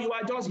Holy Spirit. You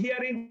are just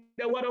hearing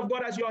the word of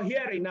God as you're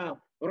hearing now.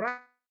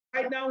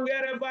 Right now,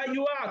 wherever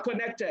you are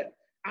connected,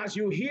 as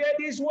you hear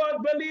this word,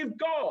 believe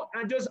God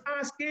and just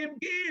ask him,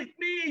 give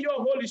me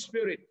your Holy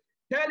Spirit.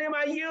 Tell him,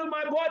 I yield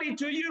my body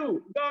to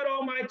you, God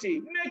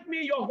Almighty. Make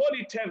me your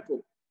holy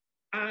temple.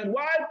 And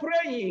while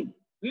praying,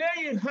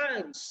 laying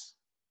hands,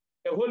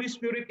 the Holy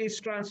Spirit is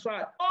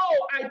transferred.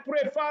 Oh, I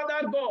pray,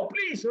 Father God,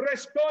 please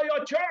restore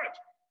your church.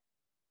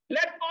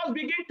 Let us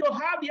begin to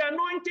have the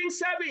anointing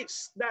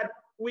service that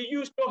we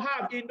used to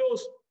have in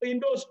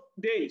those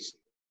days.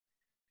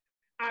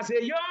 As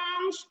a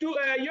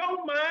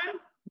young man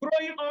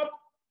growing up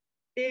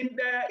in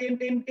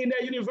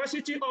the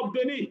University of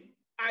Benin,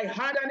 I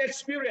had an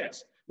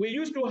experience. We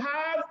used to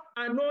have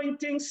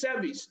anointing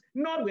service,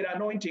 not with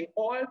anointing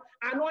oil.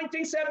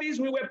 Anointing service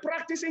we were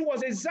practicing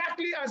was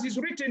exactly as is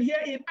written here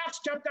in Acts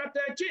chapter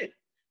 13.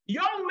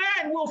 Young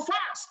men will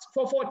fast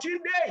for 14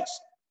 days,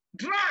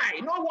 dry,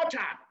 no water,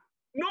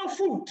 no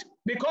food,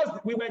 because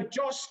we were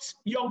just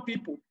young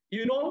people.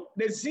 You know,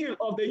 the zeal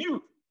of the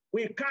youth,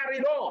 we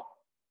carried on.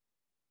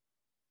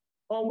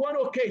 On one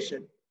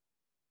occasion,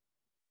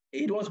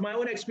 it was my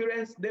own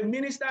experience. The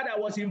minister that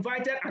was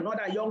invited,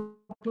 another young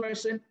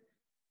person,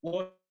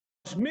 was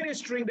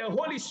ministering the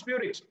Holy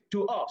Spirit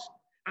to us.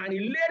 And he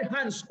laid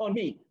hands on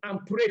me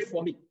and prayed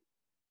for me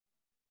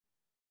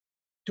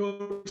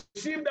to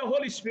receive the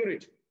Holy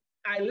Spirit.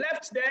 I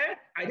left there.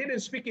 I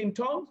didn't speak in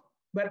tongues,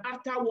 but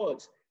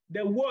afterwards,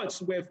 the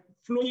words were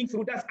flowing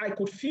through. That I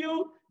could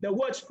feel the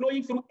words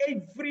flowing through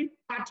every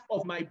part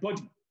of my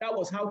body. That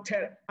was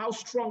how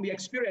strong the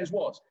experience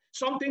was.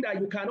 Something that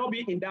you cannot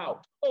be in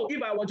doubt. Oh,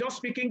 if I was just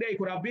speaking there, it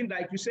could have been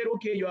like you said,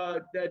 okay, you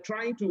are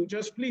trying to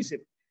just please him.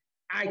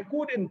 I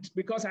couldn't,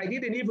 because I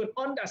didn't even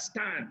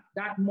understand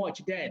that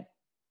much then.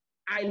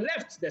 I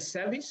left the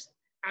service.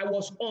 I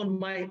was on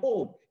my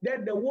own.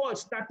 Then the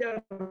words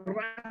started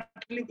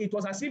rattling. It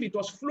was as if it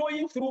was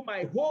flowing through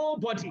my whole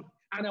body.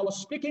 And I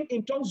was speaking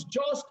in tongues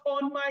just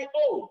on my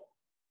own.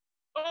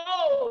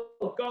 Oh,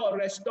 God,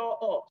 restore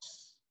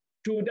us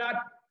to that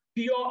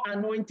pure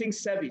anointing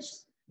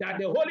service, that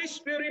the Holy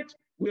Spirit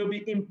will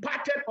be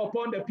imparted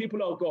upon the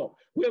people of God,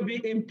 will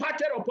be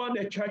imparted upon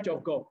the church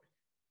of God.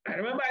 I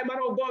remember a man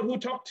of God who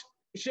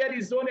shared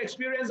his own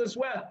experience as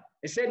well.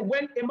 He said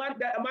when a man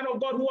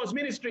of God who was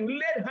ministering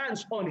laid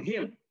hands on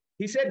him,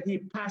 he said he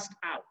passed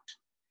out.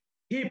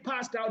 He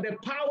passed out. The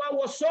power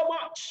was so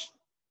much.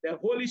 The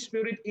Holy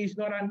Spirit is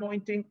not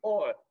anointing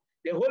oil.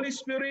 The Holy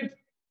Spirit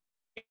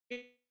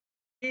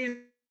is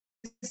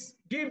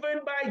given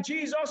by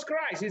Jesus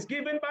Christ. It's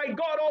given by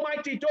God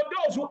Almighty to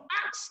those who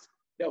asked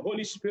the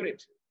Holy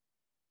Spirit.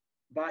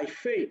 By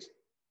faith,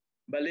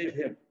 believe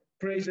him.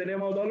 Praise the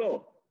name of the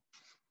Lord.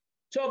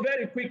 So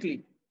very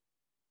quickly,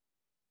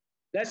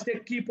 let's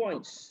take key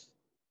points.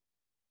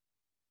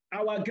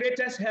 Our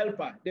greatest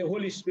helper, the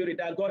Holy Spirit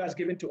that God has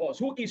given to us,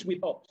 who is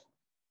with us.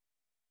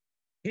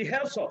 He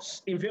helps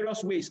us in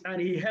various ways,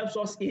 and he helps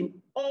us in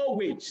all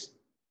ways.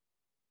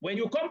 When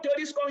you come to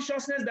this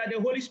consciousness that the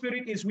Holy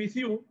Spirit is with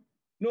you,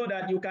 know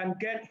that you can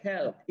get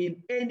help in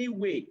any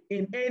way,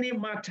 in any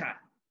matter.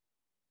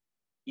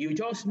 You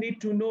just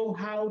need to know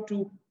how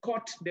to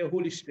court the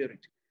Holy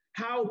Spirit,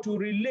 how to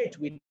relate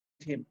with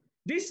him.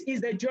 This is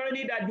the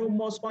journey that you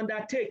must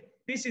undertake.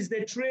 This is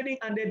the training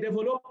and the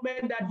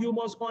development that you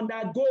must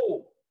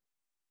undergo.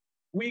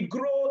 We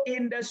grow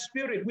in the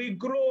Spirit. We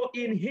grow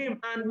in him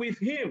and with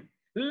him,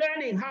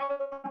 learning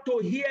how to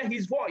hear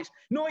his voice,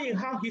 knowing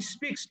how he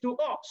speaks to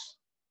us.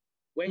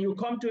 When you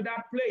come to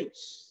that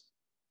place,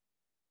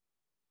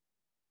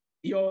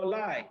 your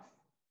life,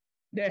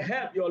 the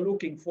help you're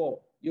looking for,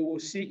 you will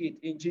see it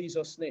in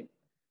Jesus' name.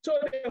 So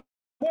the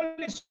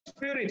Holy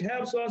Spirit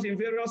helps us in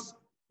various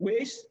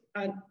ways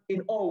and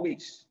in all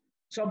ways.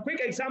 Some quick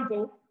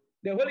example,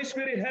 the Holy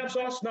Spirit helps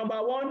us, number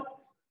one,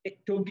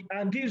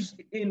 and gives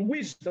in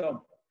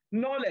wisdom,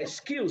 knowledge,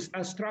 skills,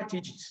 and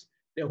strategies.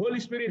 The Holy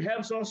Spirit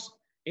helps us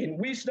in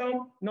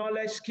wisdom,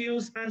 knowledge,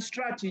 skills, and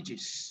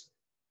strategies.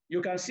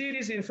 You can see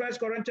this in 1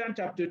 Corinthians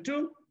chapter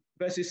 2,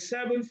 verses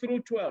 7 through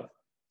 12.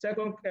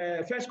 1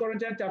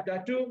 Corinthians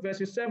chapter 2,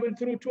 verses 7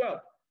 through 12.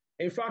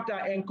 In fact,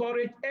 I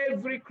encourage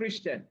every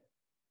Christian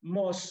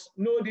must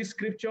know this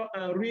scripture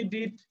and read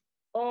it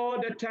all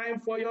the time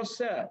for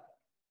yourself.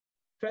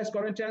 1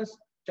 Corinthians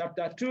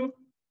chapter 2,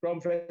 from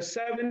verse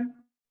 7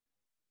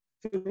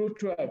 through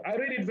 12. I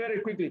read it very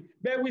quickly.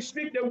 But we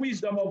speak the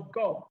wisdom of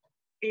God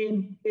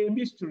in a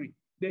mystery,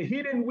 the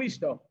hidden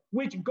wisdom,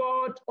 which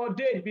God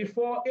ordained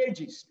before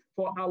ages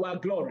for our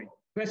glory.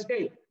 Verse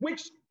 8,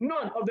 which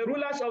none of the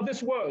rulers of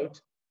this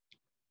world,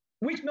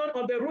 which none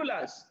of the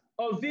rulers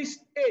of this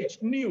age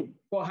knew,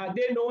 for had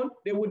they known,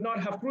 they would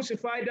not have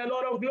crucified the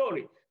Lord of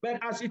glory. But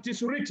as it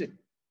is written,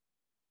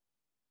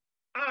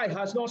 eye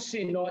has not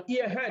seen, nor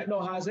ear heard,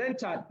 nor have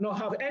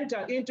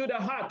entered into the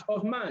heart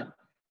of man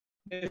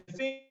the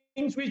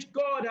things which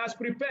God has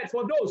prepared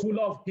for those who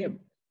love him.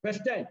 Verse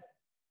 10,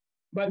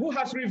 but who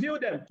has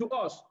revealed them to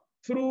us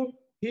through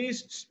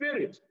his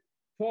Spirit?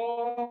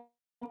 For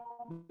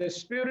the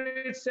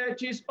Spirit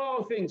searches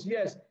all things,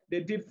 yes,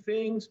 the deep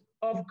things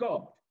of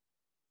God.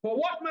 For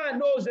what man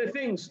knows the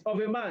things of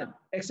a man,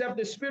 except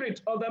the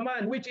spirit of the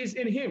man which is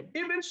in him?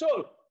 Even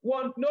so,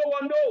 no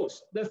one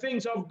knows the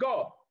things of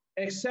God,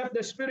 except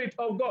the Spirit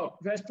of God.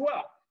 Verse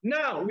 12.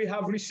 Now we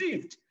have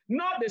received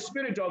not the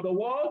spirit of the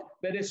world,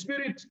 but the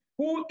Spirit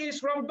who is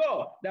from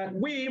God, that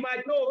we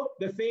might know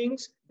the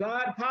things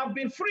that have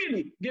been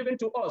freely given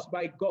to us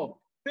by God.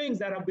 Things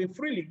that have been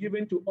freely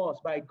given to us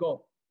by God.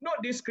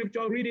 Note this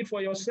scripture, read it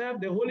for yourself.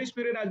 The Holy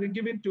Spirit has been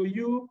given to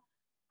you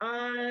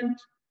and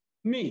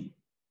me.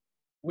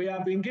 We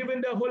have been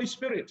given the Holy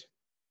Spirit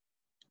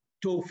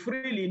to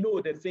freely know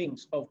the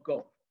things of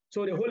God.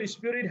 So the Holy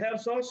Spirit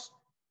helps us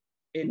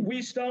in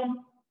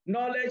wisdom,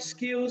 knowledge,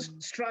 skills,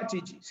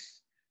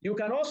 strategies. You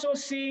can also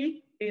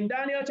see in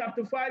Daniel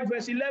chapter 5,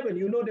 verse 11,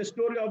 you know the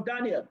story of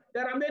Daniel.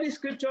 There are many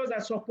scriptures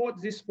that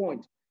support this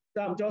point.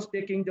 So I'm just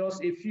taking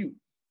just a few.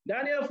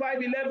 Daniel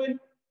 5:11,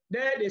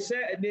 there they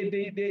say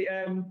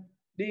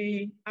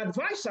the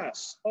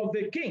advisors of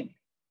the king,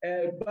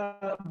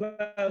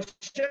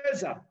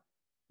 Belshazzar,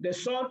 the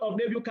son of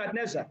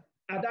Nebuchadnezzar,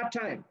 at that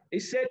time, they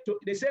said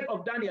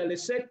of Daniel, they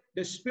said,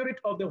 the spirit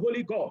of the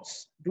holy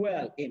gods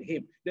dwell in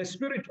him. The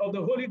spirit of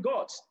the holy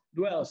gods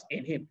dwells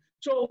in him.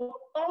 So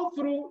all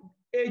through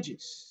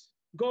ages,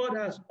 God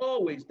has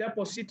always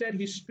deposited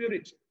his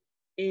spirit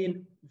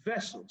in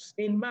vessels,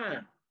 in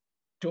man,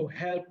 to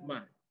help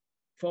man,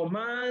 for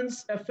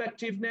man's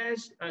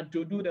effectiveness and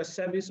to do the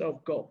service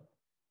of God.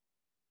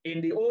 In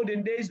the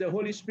olden days, the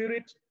Holy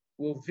Spirit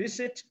will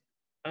visit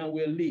and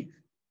will leave.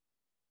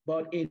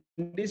 But in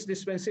this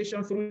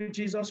dispensation through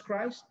Jesus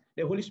Christ,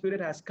 the Holy Spirit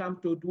has come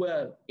to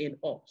dwell in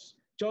us.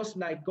 Just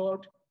like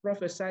God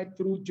prophesied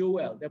through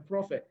Joel, the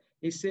prophet,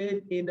 he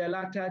said, in the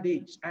latter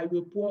days, I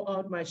will pour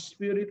out my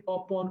spirit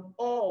upon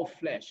all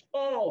flesh,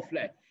 all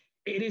flesh.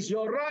 It is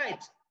your right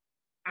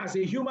as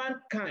a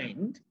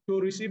humankind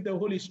to receive the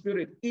Holy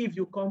Spirit if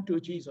you come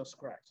to Jesus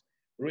Christ.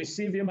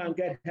 Receive him and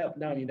get help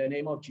now in the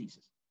name of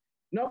Jesus.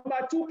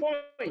 Number 2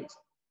 point.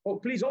 Oh,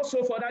 please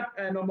also for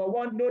that, number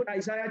 1, note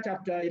Isaiah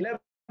chapter 11,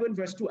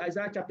 verse 2.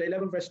 Isaiah chapter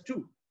 11, verse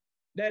 2.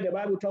 There the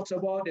Bible talks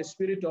about the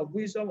spirit of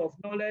wisdom, of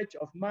knowledge,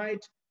 of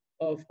might,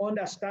 of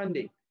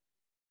understanding.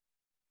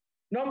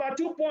 Number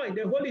 2 point,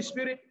 the Holy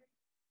Spirit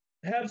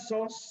helps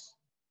us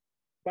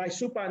by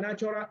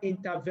supernatural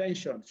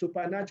intervention.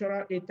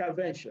 Supernatural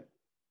intervention.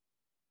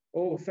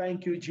 Oh,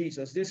 thank you,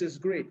 Jesus. This is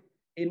great.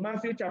 In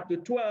Matthew chapter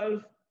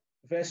 12,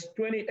 verse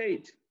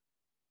 28,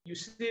 you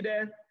see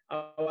there,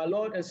 our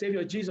Lord and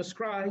Savior Jesus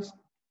Christ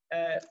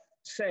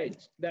said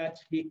that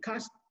he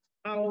cast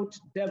out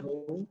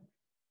devil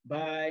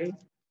by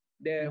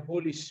the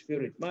Holy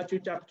Spirit. Matthew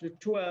chapter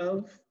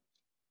 12,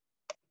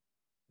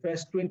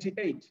 verse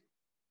 28.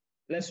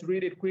 Let's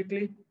read it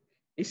quickly.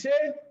 He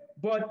said,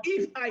 but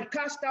if I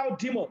cast out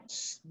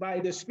demons by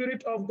the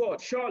Spirit of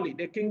God, surely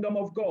the kingdom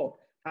of God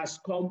has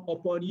come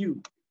upon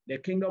you. The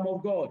kingdom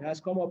of God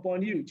has come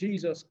upon you.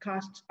 Jesus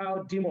cast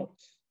out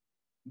demons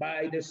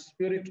by the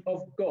Spirit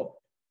of God.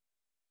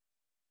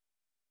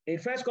 In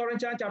 1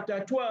 Corinthians chapter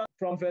 12,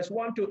 from verse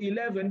 1 to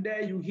 11,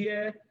 there you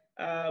hear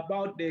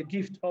about the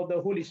gift of the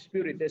Holy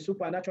Spirit, the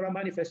supernatural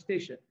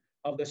manifestation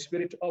of the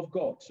Spirit of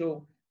God.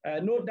 So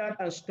note that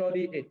and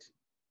study it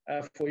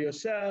for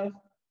yourself.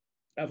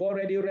 I've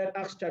already read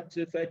Acts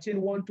chapter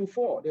 13, 1 to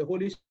 4. The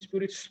Holy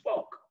Spirit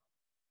spoke.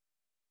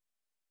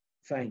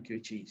 Thank you,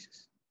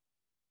 Jesus.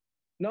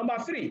 Number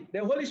 3,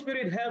 the Holy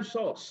Spirit helps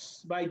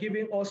us by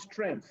giving us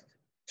strength.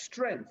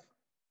 Strength.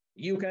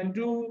 You can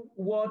do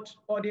what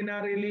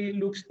ordinarily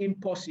looks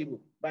impossible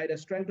by the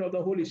strength of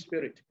the Holy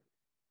Spirit.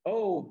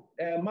 Oh,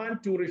 a man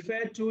to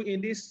refer to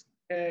in this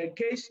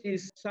case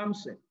is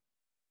Samson.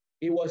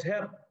 He was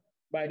helped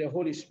by the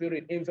Holy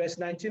Spirit. In verse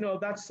 19 of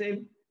that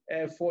same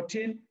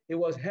 14, he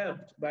was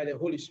helped by the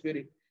Holy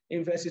Spirit.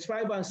 In verses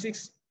 5 and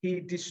 6, he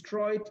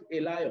destroyed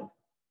a lion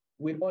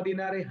with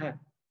ordinary hand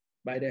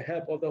by the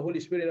help of the Holy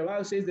Spirit. The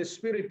Bible says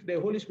the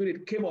Holy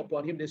Spirit came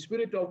upon him. The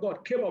Spirit of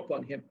God came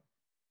upon him.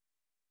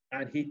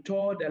 And he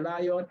tore the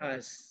lion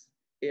as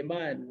a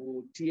man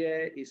would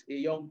tear a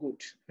young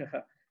goat.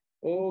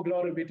 Oh,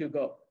 glory be to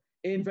God.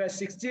 In verse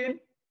 16,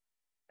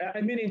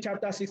 in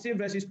chapter 16,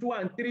 verses 2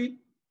 and 3,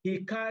 he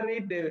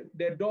carried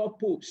the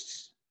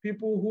doorposts.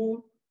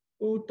 People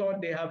who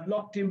thought they have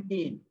locked him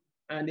in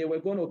and they were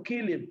going to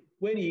kill him.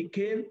 When he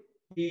came,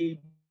 he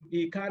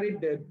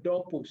carried the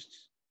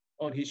doorposts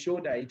on his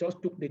shoulder. He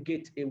just took the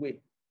gate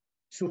away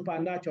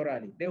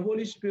supernaturally. The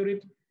Holy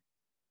Spirit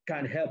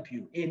can help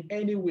you in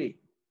any way,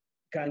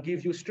 can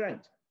give you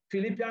strength.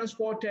 Philippians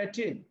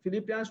 4:13.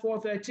 Philippians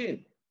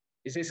 4:13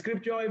 is a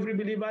scripture every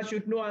believer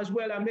should know as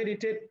well and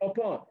meditate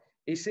upon.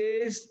 It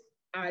says,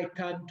 I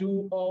can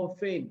do all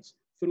things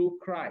through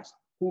Christ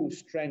who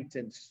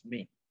strengthens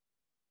me.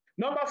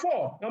 Number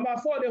 4,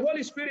 the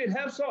Holy Spirit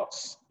helps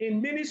us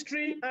in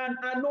ministry and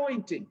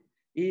anointing.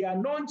 He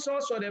anoints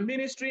us for the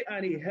ministry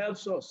and he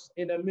helps us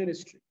in the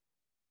ministry.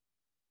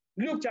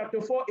 Luke chapter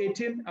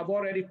 4:18, I've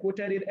already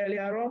quoted it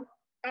earlier on.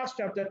 Acts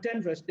chapter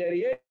 10, verse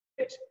 38.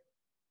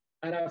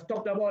 And I've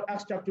talked about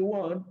Acts chapter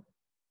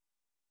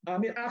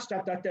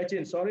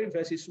 13,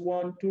 verses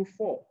 1 to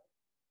 4.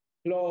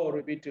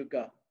 Glory be to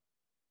God.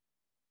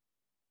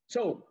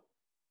 So,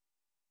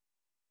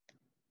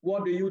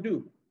 what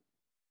do?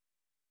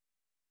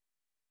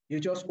 You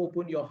just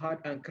open your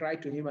heart and cry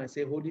to him and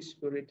say, Holy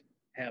Spirit,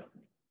 help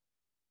me.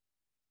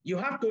 You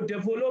have to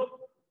develop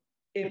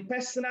a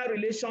personal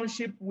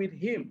relationship with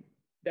him,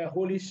 the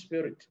Holy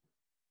Spirit.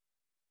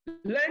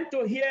 Learn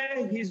to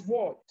hear his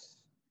voice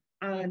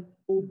and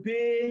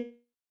obey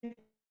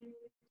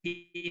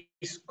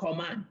his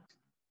command.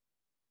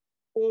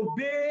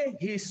 Obey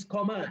his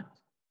command.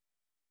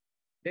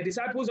 The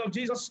disciples of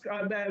Jesus,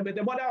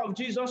 the mother of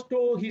Jesus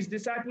told his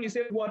disciples, he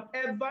said,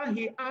 whatever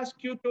he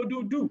asks you to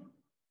do, do.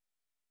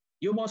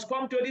 You must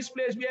come to this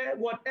place where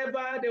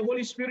whatever the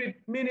Holy Spirit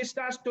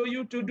ministers to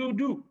you to do,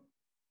 do.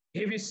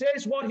 If he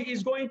says what he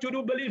is going to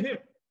do, believe him.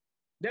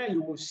 Then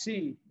you will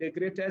see the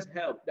greatest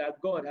help that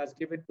God has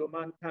given to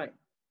mankind.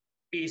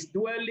 He is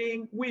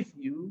dwelling with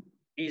you,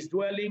 he is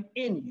dwelling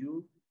in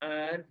you,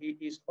 and he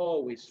is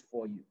always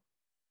for you.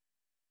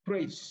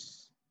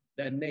 Praise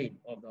the name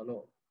of the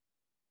Lord.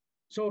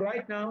 So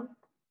right now,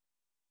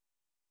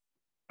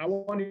 I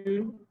want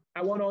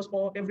us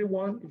all,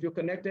 everyone, if you're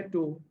connected,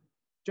 to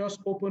just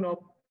open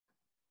up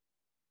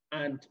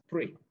and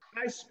pray.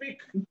 I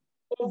speak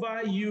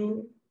over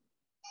you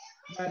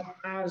that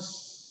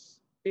as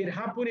it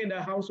happened in the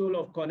household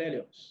of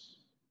Cornelius,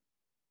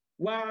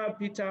 while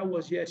Peter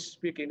was yet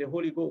speaking, the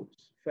Holy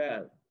Ghost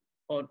fell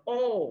on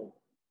all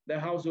the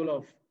household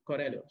of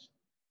Cornelius.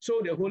 So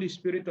the Holy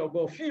Spirit of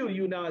God fill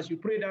you now as you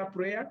pray that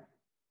prayer,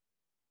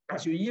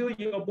 as you yield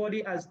your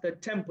body as the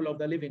temple of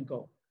the living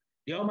God.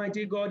 The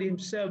Almighty God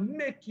himself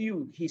make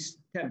you his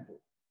temple,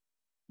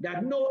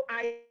 that no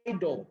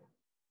idol,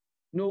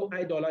 no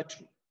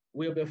idolatry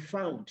will be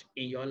found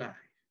in your life.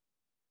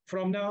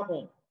 From now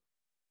on,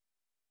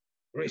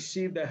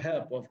 receive the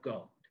help of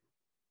God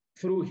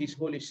through his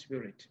Holy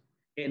Spirit.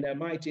 In the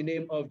mighty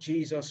name of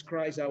Jesus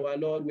Christ, our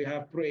Lord, we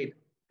have prayed.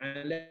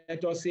 And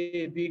let us say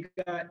a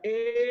bigger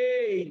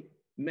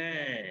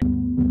amen.